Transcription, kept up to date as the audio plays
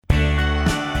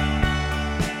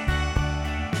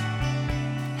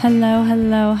Hello,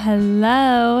 hello,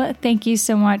 hello. Thank you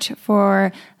so much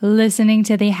for listening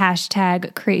to the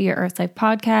hashtag Create Your Earth Life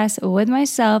podcast with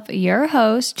myself, your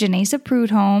host, Janessa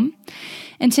Prudhomme.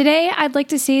 And today I'd like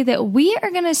to say that we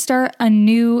are going to start a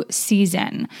new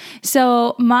season.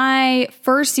 So my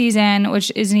first season,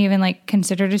 which isn't even like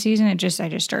considered a season, I just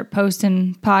started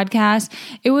posting podcasts.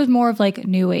 It was more of like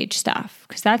new age stuff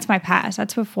because that's my past.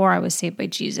 That's before I was saved by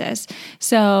Jesus.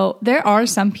 So there are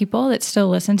some people that still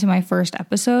listen to my first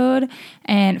episode,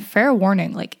 and fair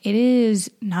warning, like it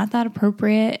is not that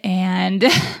appropriate and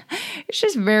it's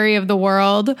just very of the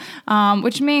world,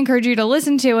 which may encourage you to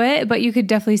listen to it, but you could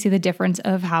definitely see the difference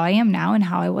of how I am now and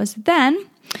how I was then.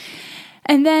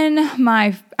 And then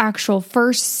my actual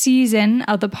first season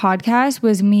of the podcast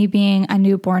was me being a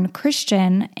newborn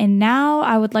Christian. And now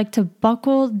I would like to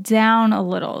buckle down a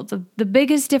little. The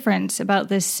biggest difference about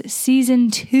this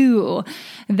season 2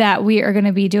 that we are going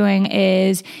to be doing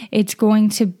is it's going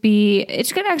to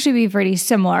actually be pretty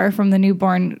similar from the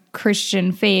newborn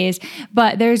Christian phase,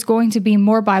 but there's going to be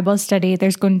more Bible study.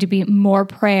 There's going to be more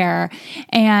prayer,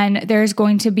 and there's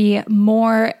going to be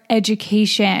more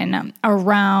education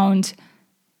around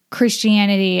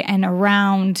Christianity and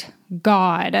around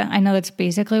God. I know that's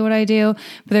basically what I do,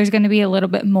 but there's going to be a little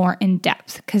bit more in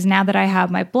depth because now that I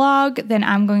have my blog, then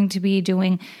I'm going to be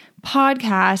doing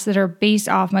podcasts that are based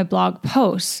off my blog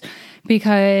posts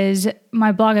because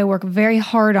my blog I work very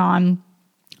hard on.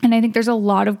 And I think there's a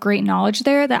lot of great knowledge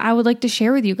there that I would like to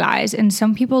share with you guys. And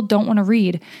some people don't want to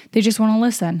read. They just want to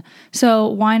listen. So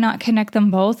why not connect them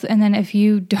both? And then if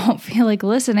you don't feel like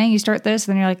listening, you start this,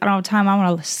 and then you're like, I don't have time, I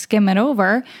want to skim it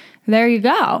over. There you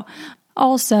go.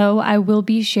 Also, I will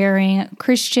be sharing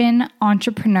Christian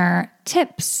entrepreneur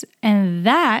tips. And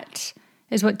that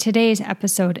is what today's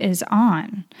episode is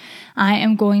on. I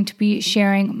am going to be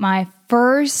sharing my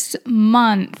first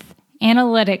month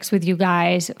analytics with you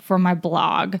guys for my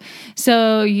blog.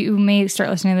 So you may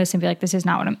start listening to this and be like, this is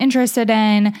not what I'm interested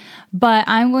in, but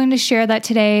I'm going to share that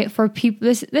today for people.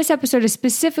 This episode is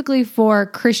specifically for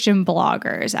Christian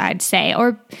bloggers, I'd say,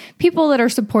 or people that are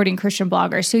supporting Christian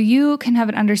bloggers. So you can have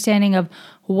an understanding of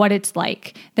what it's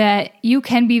like, that you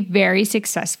can be very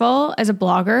successful as a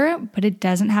blogger, but it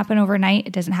doesn't happen overnight.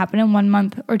 It doesn't happen in 1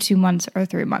 month or 2 months or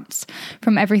 3 months.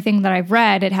 From everything that I've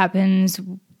read, it happens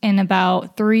in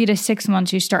about 3 to 6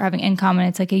 months, you start having income, and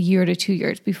it's like 1 year to 2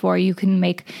 years before you can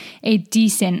make a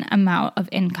decent amount of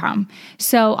income.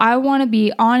 So I want to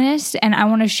be honest, and I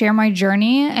want to share my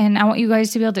journey, and I want you guys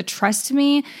to be able to trust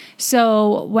me.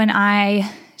 So when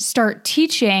I start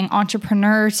teaching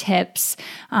entrepreneur tips,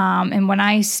 and when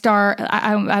I start,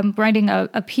 I'm writing a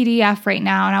PDF right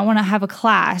now, and I want to have a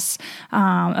class,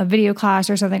 a video class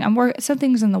or something.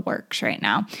 Something's in the works right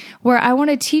now where I want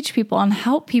to teach people and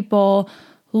help people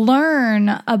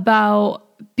learn about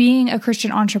being a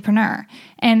Christian entrepreneur.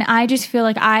 And I just feel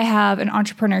like I have an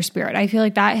entrepreneur spirit. I feel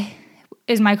like that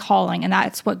is my calling, and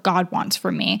that's what God wants for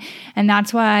me. And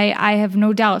that's why I have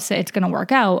no doubts that it's going to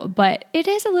work out, but it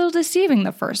is a little deceiving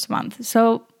the first month.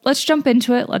 So let's jump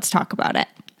into it. Let's talk about it.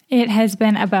 It has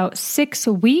been about 6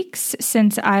 weeks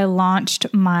since I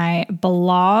launched my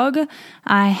blog.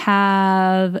 I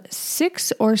have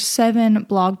 6 or 7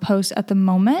 blog posts at the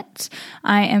moment.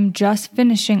 I am just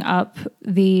finishing up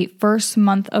the first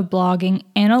month of blogging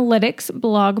analytics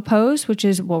blog post, which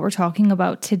is what we're talking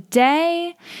about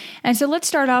today. And so let's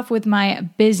start off with my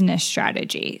business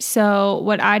strategy. So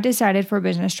what I decided for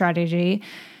business strategy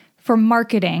for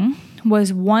marketing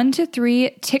was 1 to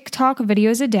 3 TikTok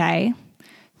videos a day,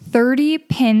 30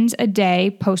 pins a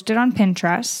day posted on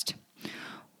Pinterest,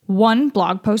 1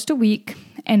 blog post a week,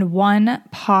 and 1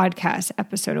 podcast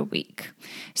episode a week.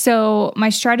 So my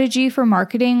strategy for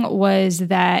marketing was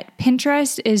that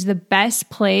Pinterest is the best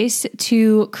place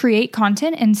to create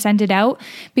content and send it out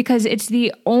because it's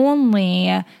the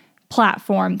only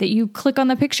platform that you click on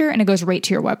the picture and it goes right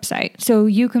to your website. So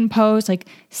you can post like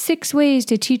 6 ways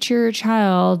to teach your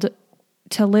child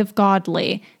to live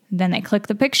godly. Then they click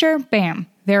the picture, bam,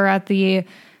 they're at the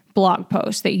blog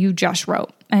post that you just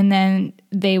wrote. And then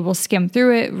they will skim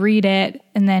through it, read it,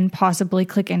 and then possibly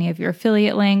click any of your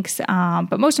affiliate links.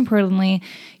 But most importantly,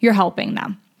 you're helping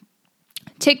them.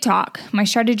 TikTok, my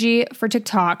strategy for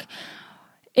TikTok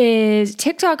is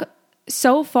TikTok.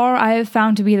 So far, I have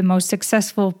found to be the most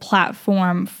successful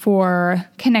platform for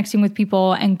connecting with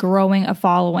people and growing a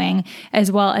following,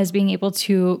 as well as being able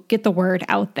to get the word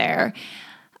out there.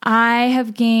 I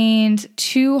have gained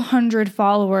 200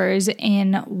 followers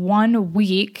in 1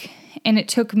 week, and it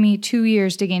took me 2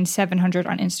 years to gain 700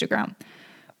 on Instagram.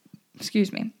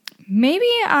 Excuse me. Maybe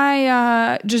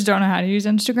I just don't know how to use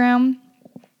Instagram,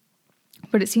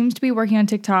 but it seems to be working on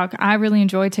TikTok. I really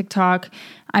enjoy TikTok.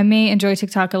 I may enjoy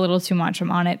TikTok a little too much.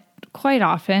 I'm on it quite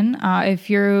often. If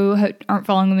you aren't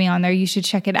following me on there, you should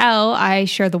check it out. I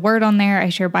share the word on there. I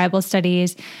share Bible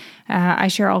studies. I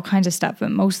share all kinds of stuff,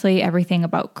 but mostly everything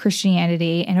about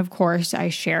Christianity. And of course, I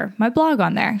share my blog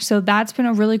on there. So that's been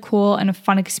a really cool and a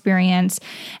fun experience.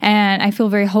 And I feel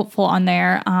very hopeful on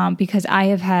there because I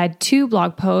have had two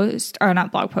TikTok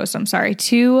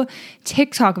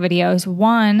videos.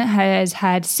 One has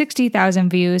had 60,000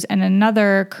 views and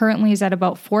another currently is at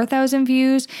about 4,000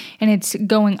 views, and it's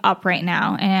going up right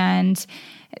now. And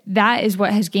that is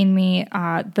what has gained me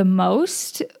the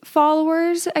most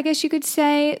followers, I guess you could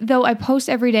say, though I post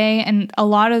every day, and a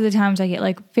lot of the times I get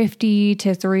like 50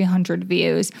 to 300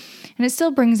 views, and it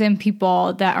still brings in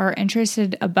people that are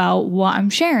interested about what I'm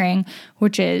sharing,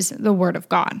 which is the Word of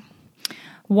God.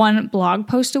 One blog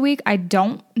post a week. I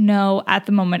don't know at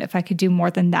the moment if I could do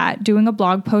more than that. Doing a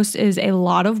blog post is a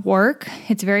lot of work.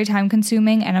 It's very time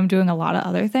consuming, and I'm doing a lot of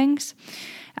other things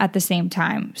at the same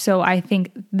time. So I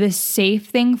think the safe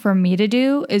thing for me to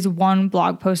do is one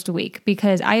blog post a week,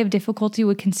 because I have difficulty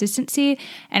with consistency.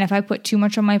 And if I put too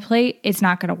much on my plate, it's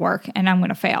not going to work and I'm going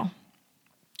to fail.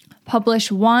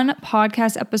 Publish one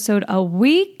podcast episode a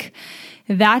week.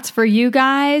 That's for you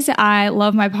guys. I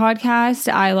love my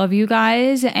podcast. I love you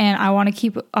guys. And I want to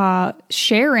keep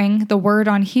sharing the word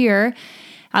on here.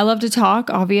 I love to talk,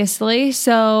 obviously.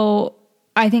 So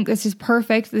I think this is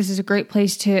perfect. This is a great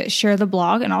place to share the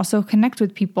blog and also connect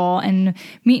with people and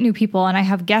meet new people. And I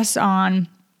have guests on,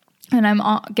 and I'm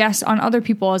guests on other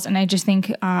people's. And I just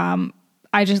think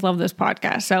I just love this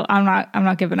podcast. So I'm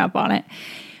not giving up on it.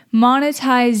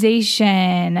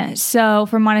 Monetization. So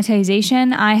for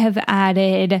monetization, I have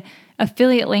added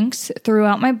affiliate links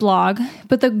throughout my blog.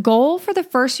 But the goal for the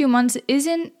first few months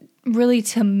isn't really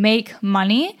to make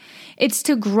money. It's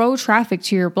to grow traffic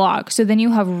to your blog. So then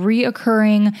you have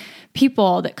reoccurring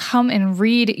people that come and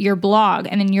read your blog,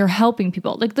 and then you're helping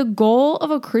people. Like, the goal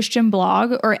of a Christian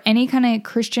blog or any kind of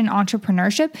Christian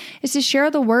entrepreneurship is to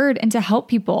share the word and to help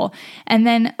people. And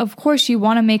then, of course, you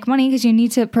want to make money because you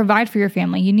need to provide for your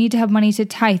family. You need to have money to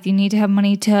tithe. You need to have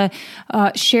money to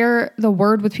share the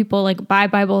word with people, like buy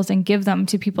Bibles and give them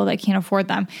to people that can't afford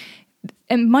them.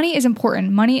 And money is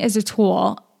important. Money is a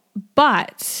tool,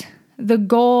 but the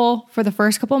goal for the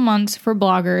first couple months for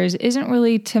bloggers isn't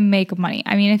really to make money.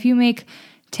 I mean, if you make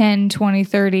 $10, $20,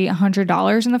 $30,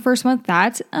 $100 in the first month,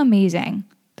 that's amazing.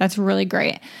 That's really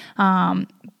great. But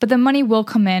the money will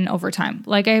come in over time.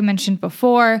 Like I mentioned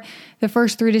before, the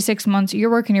first 3 to 6 months,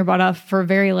 you're working your butt off for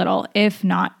very little, if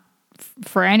not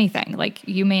for anything. Like,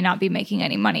 you may not be making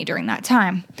any money during that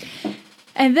time.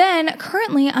 And then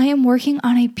currently I am working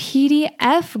on a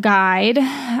PDF guide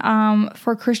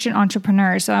for Christian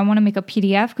entrepreneurs. So I want to make a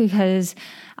PDF because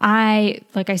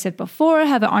like I said before,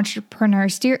 have an entrepreneur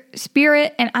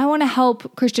spirit, and I want to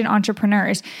help Christian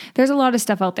entrepreneurs. There's a lot of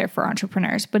stuff out there for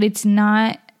entrepreneurs, but it's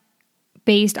not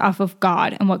based off of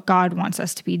God and what God wants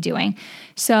us to be doing.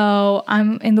 So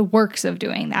I'm in the works of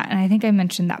doing that. And I think I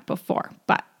mentioned that before,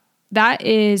 but that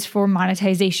is for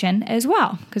monetization as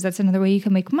well, because that's another way you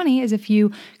can make money is if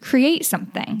you create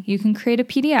something. You can create a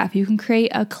PDF, you can create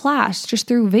a class just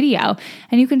through video,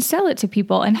 and you can sell it to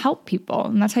people and help people.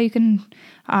 And that's how you can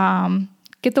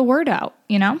get the word out,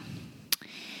 you know?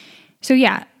 So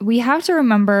yeah, we have to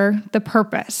remember the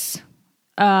purpose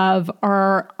of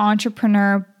our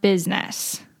entrepreneur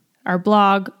business, our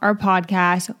blog, our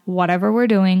podcast, whatever we're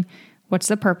doing. What's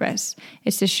the purpose?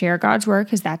 It's to share God's word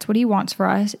because that's what he wants for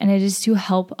us, and it is to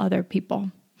help other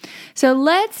people. So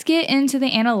let's get into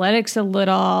the analytics a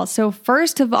little. So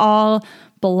first of all,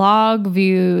 blog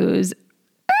views.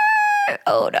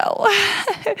 Oh no.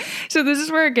 So this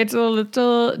is where it gets a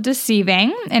little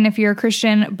deceiving. And if you're a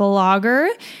Christian blogger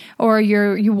or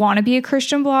you want to be a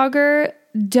Christian blogger,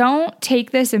 don't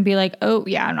take this and be like, oh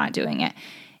yeah, I'm not doing it.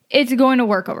 It's going to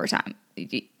work over time.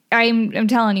 I'm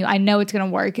telling you, I know it's going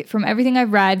to work. From everything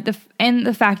I've read, and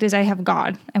the fact is I have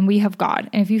God, and we have God.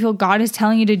 And if you feel God is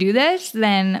telling you to do this,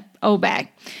 then obey.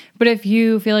 But if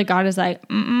you feel like God is like,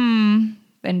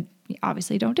 then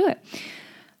obviously don't do it.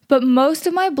 But most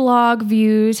of my blog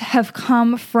views have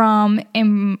come from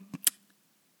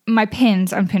my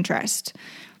pins on Pinterest.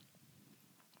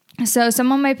 So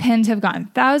some of my pins have gotten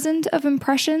thousands of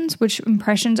impressions, which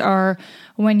impressions are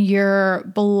when your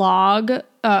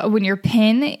when your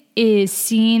pin is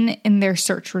seen in their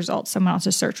search results, someone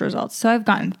else's search results. So I've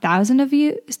gotten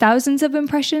thousands of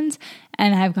impressions,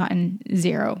 and I've gotten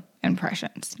 0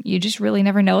 impressions. You just really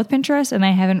never know with Pinterest, and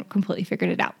I haven't completely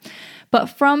figured it out. But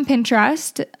from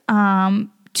Pinterest,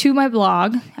 to my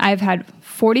blog, I've had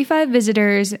 45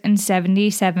 visitors and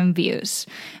 77 views.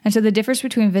 And so the difference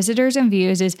between visitors and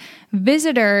views is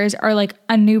visitors are like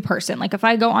a new person. Like if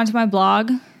I go onto my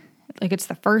blog, like it's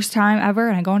the first time ever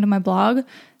and I go into my blog,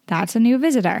 that's a new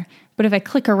visitor. But if I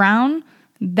click around,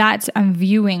 I'm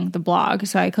viewing the blog.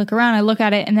 So I click around, I look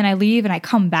at it, and then I leave and I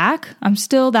come back. I'm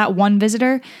still that one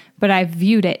visitor, but I've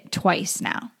viewed it twice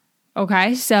now.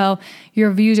 Okay, so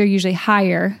your views are usually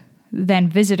higher than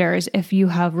visitors if you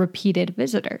have repeated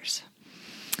visitors.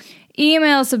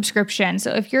 Email subscription.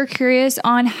 So if you're curious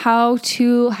on how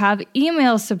to have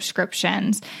email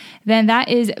subscriptions, then that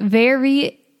is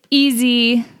very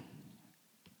easy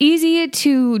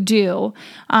to do.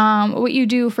 What you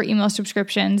do for email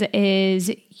subscriptions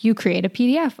is you create a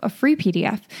PDF, a free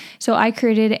PDF. So I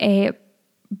created a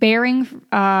bearing,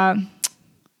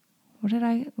 what did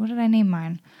I name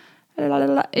mine?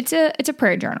 It's a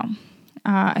prayer journal.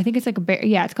 I think it's like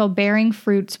it's called Bearing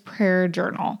Fruits Prayer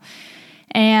Journal.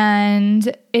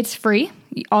 And it's free.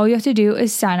 All you have to do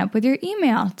is sign up with your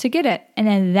email to get it. And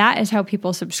then that is how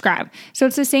people subscribe. So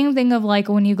it's the same thing of like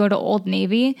when you go to Old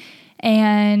Navy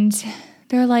and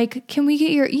they're like, can we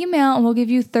get your email and we'll give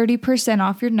you 30%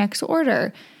 off your next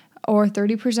order or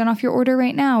 30% off your order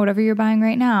right now, whatever you're buying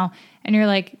right now. And you're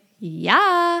like,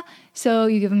 yeah. So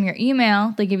you give them your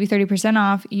email, they give you 30%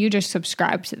 off, you just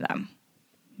subscribe to them.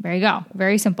 There you go.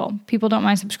 Very simple. People don't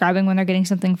mind subscribing when they're getting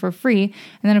something for free. And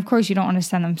then, of course, you don't want to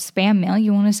send them spam mail.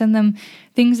 You want to send them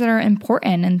things that are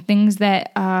important and things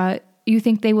that you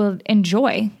think they will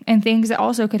enjoy and things that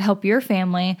also could help your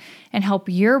family and help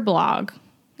your blog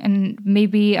and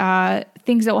maybe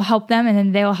things that will help them and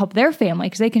then they will help their family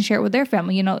because they can share it with their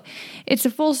family. You know, it's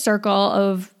a full circle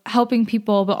of helping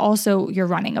people, but also you're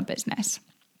running a business.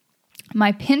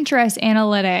 My Pinterest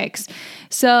analytics.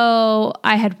 So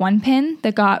I had one pin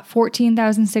that got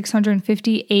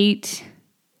 14,658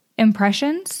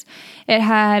 impressions. It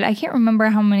had, I can't remember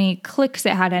how many clicks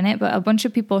it had in it, but a bunch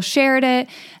of people shared it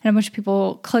and a bunch of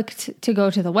people clicked to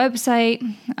go to the website,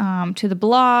 to the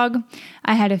blog.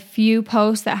 I had a few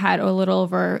posts that had a little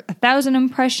over 1,000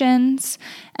 impressions.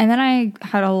 And then I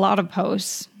had a lot of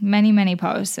posts, many, many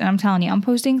posts. And I'm telling you, I'm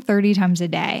posting 30 times a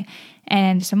day.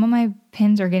 And some of my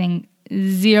pins are getting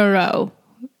 0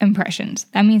 impressions.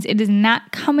 That means it is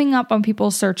not coming up on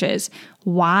people's searches.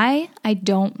 Why? I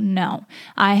don't know.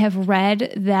 I have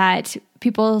read that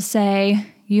people say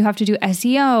you have to do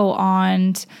SEO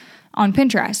on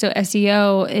Pinterest. So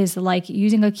SEO is like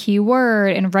using a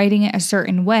keyword and writing it a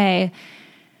certain way.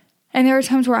 And there are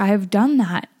times where I've done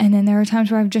that. And then there are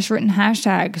times where I've just written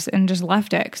hashtags and just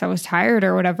left it because I was tired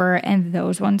or whatever. And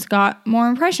those ones got more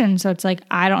impressions. So it's like,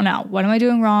 I don't know. What am I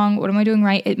doing wrong? What am I doing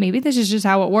right? Maybe this is just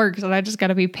how it works. And I just got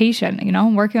to be patient. You know,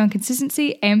 I'm working on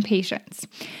consistency and patience.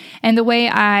 And the way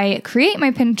I create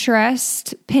my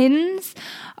Pinterest pins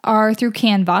are through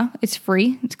Canva. It's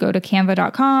free. Let's go to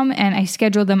canva.com and I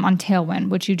schedule them on Tailwind,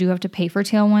 which you do have to pay for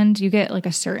Tailwind. You get like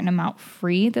a certain amount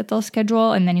free that they'll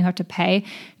schedule and then you have to pay.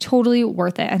 Totally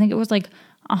worth it. I think it was like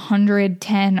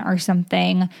 110 or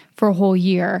something for a whole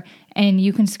year. And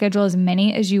you can schedule as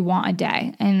many as you want a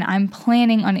day. And I'm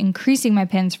planning on increasing my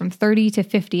pins from 30 to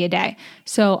 50 a day.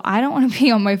 So I don't want to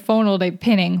be on my phone all day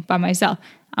pinning by myself.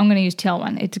 I'm going to use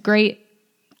Tailwind. It's great.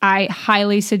 I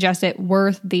highly suggest it.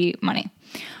 Worth the money.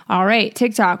 All right,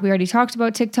 TikTok. We already talked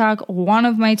about TikTok. One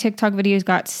of my TikTok videos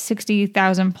got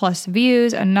 60,000 plus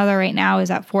views. Another right now is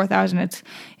at 4,000.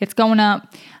 It's going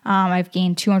up. I've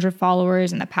gained 200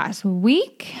 followers in the past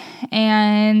week.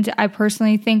 And I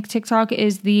personally think TikTok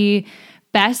is the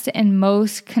best and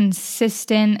most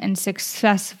consistent and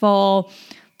successful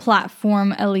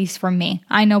platform, at least for me.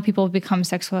 I know people have become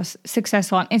successful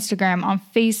on Instagram, on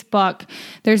Facebook.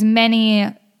 There's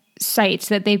many sites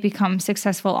that they've become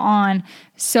successful on.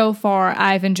 So far,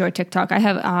 I've enjoyed TikTok. I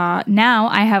have now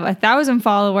 1,000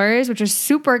 followers, which is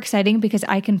super exciting because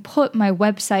I can put my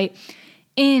website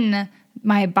in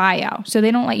my bio. So they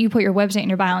don't let you put your website in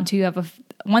your bio until you have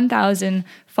 1,000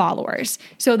 followers.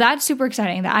 So that's super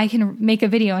exciting that I can make a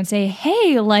video and say,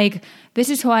 hey, like, this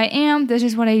is who I am. This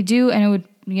is what I do. And it would,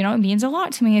 you know, it means a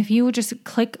lot to me if you would just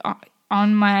click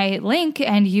on my link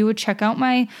and you would check out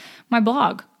my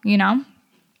blog, you know?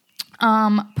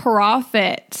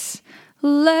 Profits.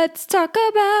 Let's talk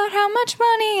about how much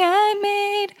money I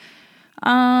made.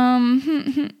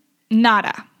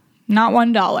 Nada. Not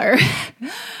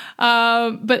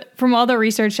 $1. But from all the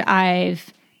research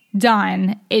I've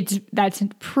done, that's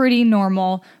pretty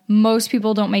normal. Most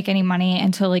people don't make any money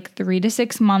until like 3 to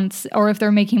 6 months, or if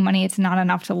they're making money, it's not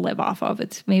enough to live off of.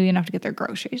 It's maybe enough to get their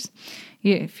groceries,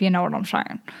 if you know what I'm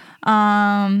saying.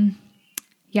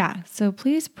 Yeah, so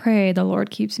please pray the Lord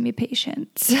keeps me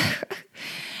patient.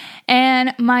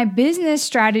 And my business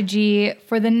strategy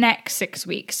for the next 6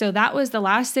 weeks. So that was the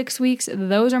last 6 weeks.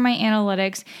 Those are my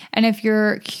analytics. And if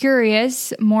you're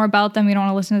curious more about them, you don't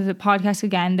want to listen to the podcast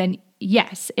again, then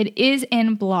yes, it is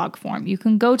in blog form. You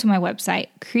can go to my website,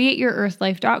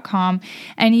 createyourearthlife.com,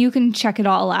 and you can check it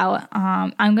all out.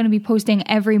 I'm going to be posting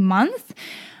every month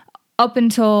up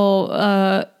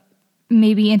until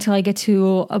maybe until I get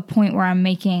to a point where I'm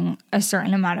making a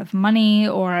certain amount of money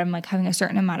or I'm like having a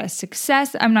certain amount of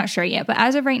success. I'm not sure yet, but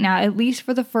as of right now, at least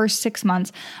for the first 6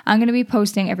 months, I'm going to be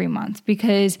posting every month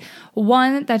because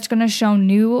one, that's going to show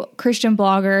new Christian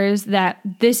bloggers that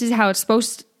this is how it's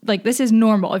supposed to, like this is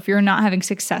normal if you're not having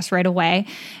success right away.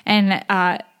 And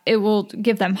it will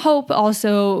give them hope,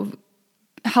 also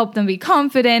help them be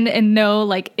confident and know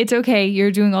like it's okay, you're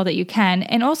doing all that you can,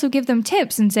 and also give them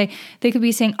tips and say, they could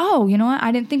be saying, oh, you know what,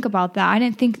 I didn't think about that. I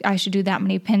didn't think I should do that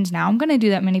many pins now. I'm going to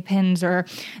do that many pins, or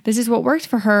this is what worked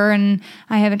for her and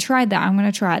I haven't tried that. I'm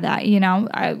going to try that. You know,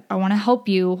 I want to help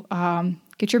you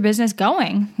get your business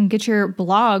going and get your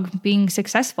blog being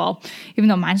successful. Even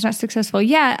though mine's not successful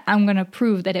yet, I'm going to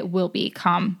prove that it will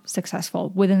become successful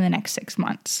within the next 6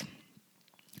 months.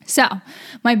 So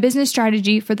my business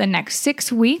strategy for the next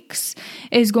 6 weeks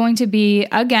is going to be,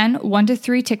 again, 1 to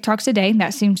 3 TikToks a day.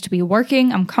 That seems to be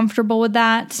working. I'm comfortable with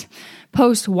that.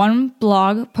 Post 1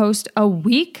 blog post a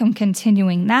week. I'm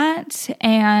continuing that.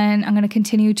 And I'm going to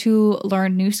continue to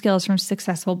learn new skills from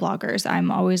successful bloggers. I'm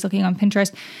always looking on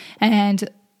Pinterest and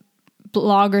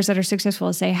bloggers that are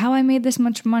successful say how I made this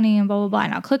much money and blah, blah, blah.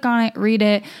 And I'll click on it, read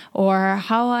it, or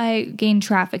how I gain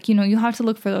traffic. You know, you have to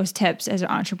look for those tips as an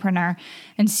entrepreneur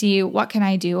and see what can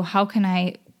I do? How can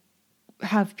I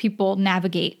have people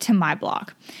navigate to my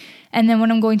blog? And then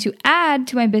what I'm going to add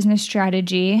to my business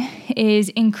strategy is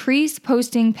increase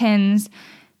posting pins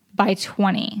by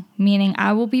 20, meaning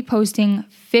I will be posting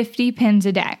 50 pins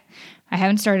a day. I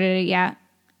haven't started it yet.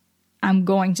 I'm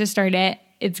going to start it.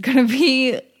 It's going to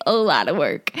be a lot of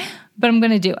work, but I'm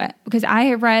going to do it because I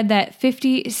have read that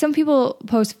some people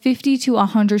post 50 to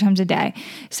 100 times a day.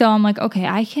 So I'm like, okay,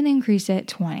 I can increase it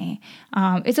 20.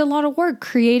 It's a lot of work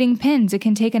creating pins. It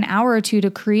can take an hour or two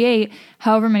to create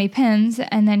however many pins,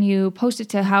 and then you post it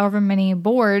to however many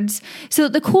boards. So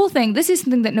the cool thing, this is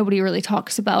something that nobody really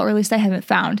talks about, or at least I haven't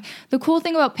found. The cool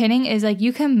thing about pinning is like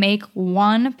you can make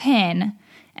one pin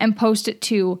and post it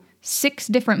to 6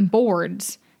 different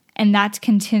boards, and that's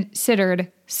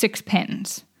considered 6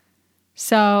 pins.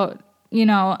 So, you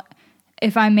know,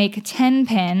 if I make 10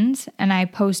 pins and I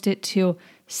post it to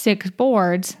 6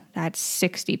 boards, that's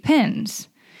 60 pins.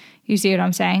 You see what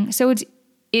I'm saying? So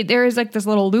there is like this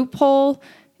little loophole.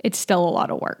 It's still a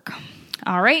lot of work.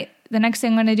 All right. The next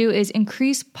thing I'm going to do is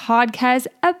increase podcast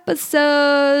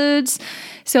episodes.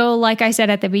 So like I said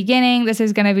at the beginning, this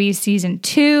is going to be season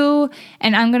 2,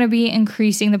 and I'm going to be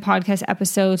increasing the podcast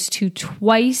episodes to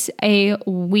twice a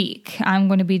week. I'm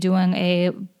going to be doing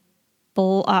an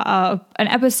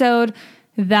episode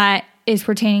that is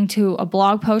pertaining to a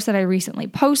blog post that I recently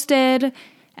posted,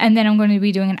 and then I'm going to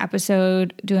be doing an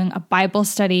episode doing a Bible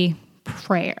study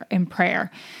prayer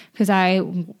because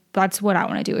that's what I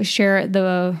want to do, is share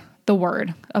the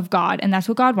word of God. And that's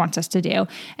what God wants us to do.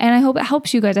 And I hope it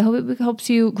helps you guys. I hope it helps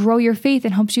you grow your faith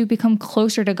and helps you become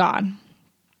closer to God.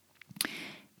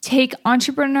 Take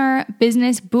Entrepreneur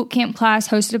Business Bootcamp class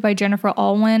hosted by Jennifer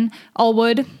Allwood.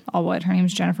 Her name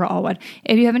is Jennifer Allwood.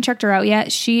 If you haven't checked her out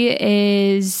yet, she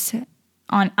is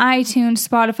on iTunes,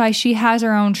 Spotify. She has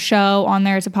her own show on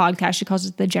there. It's a podcast. She calls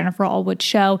it the Jennifer Allwood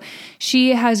Show. She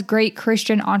has great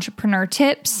Christian entrepreneur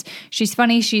tips. She's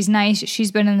funny. She's nice.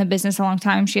 She's been in the business a long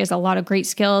time. She has a lot of great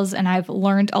skills, and I've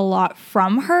learned a lot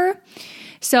from her.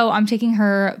 So I'm taking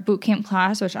her bootcamp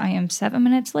class, which I am 7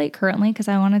 minutes late currently because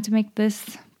I wanted to make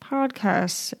this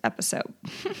podcast episode.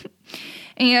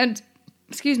 And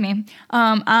excuse me,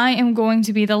 I am going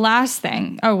to be the last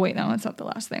thing. Oh, wait, no, it's not the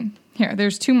last thing. Here,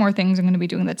 there's 2 more things I'm going to be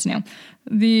doing that's new.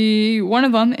 One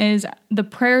of them is the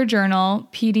prayer journal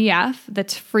PDF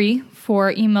that's free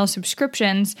for email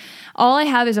subscriptions. All I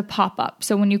have is a pop-up.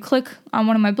 So when you click on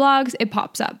one of my blogs, it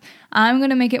pops up. I'm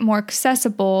going to make it more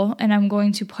accessible, and I'm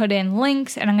going to put in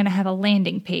links, and I'm going to have a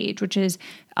landing page, which is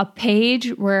a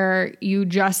page where you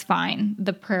just find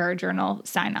the prayer journal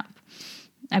sign up,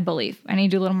 I believe. I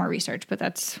need to do a little more research, but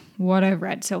that's what I've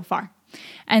read so far.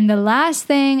 And the last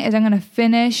thing is I'm going to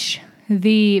finish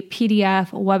the PDF,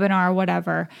 webinar,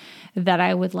 whatever, that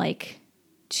I would like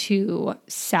to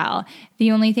sell.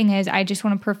 The only thing is I just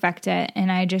want to perfect it, and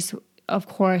I just, of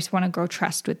course, want to grow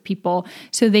trust with people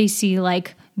so they see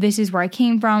like, this is where I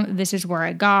came from, this is where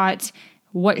I got,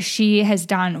 what she has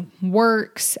done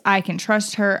works. I can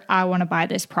trust her. I want to buy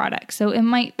this product. So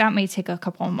that may take a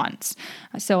couple of months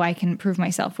so I can prove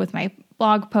myself with my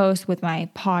blog post, with my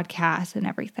podcast and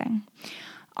everything.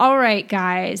 All right,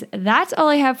 guys, that's all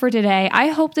I have for today. I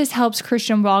hope this helps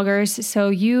Christian bloggers so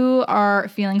you are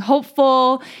feeling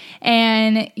hopeful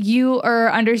and you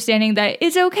are understanding that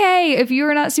it's okay if you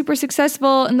are not super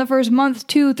successful in the first month,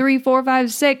 2, 3, 4,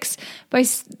 5, 6. By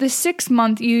the 6th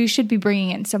month, you should be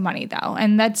bringing in some money though.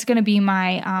 And that's going to be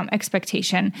my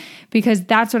expectation because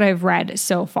that's what I've read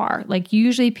so far. Like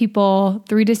usually people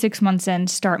 3 to 6 months in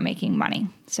start making money.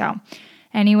 So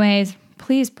anyways,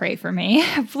 please pray for me.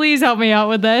 Please help me out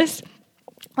with this.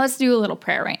 Let's do a little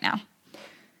prayer right now.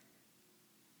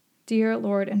 Dear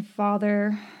Lord and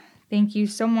Father, thank you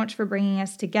so much for bringing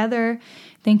us together.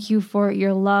 Thank you for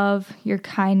your love, your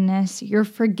kindness, your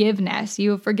forgiveness.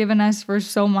 You have forgiven us for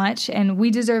so much and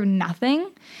we deserve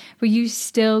nothing, but you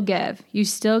still give. You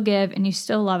still give and you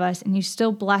still love us and you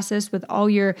still bless us with all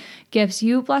your gifts.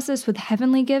 You bless us with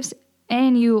heavenly gifts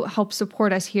and you help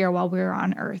support us here while we're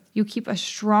on earth. You keep us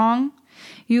strong.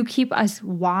 You keep us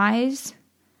wise.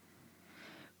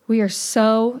 We are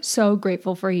so, so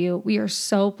grateful for you. We are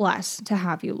so blessed to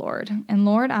have you, Lord. And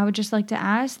Lord, I would just like to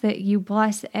ask that you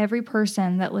bless every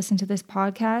person that listened to this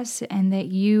podcast and that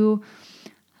you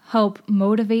help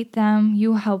motivate them.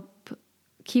 You help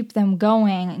keep them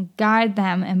going and guide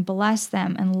them and bless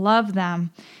them and love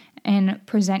them and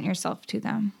present yourself to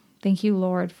them. Thank you,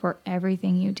 Lord, for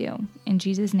everything you do. In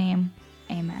Jesus' name,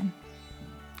 amen.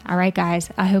 All right,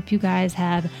 guys, I hope you guys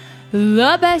have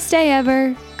the best day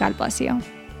ever. God bless you.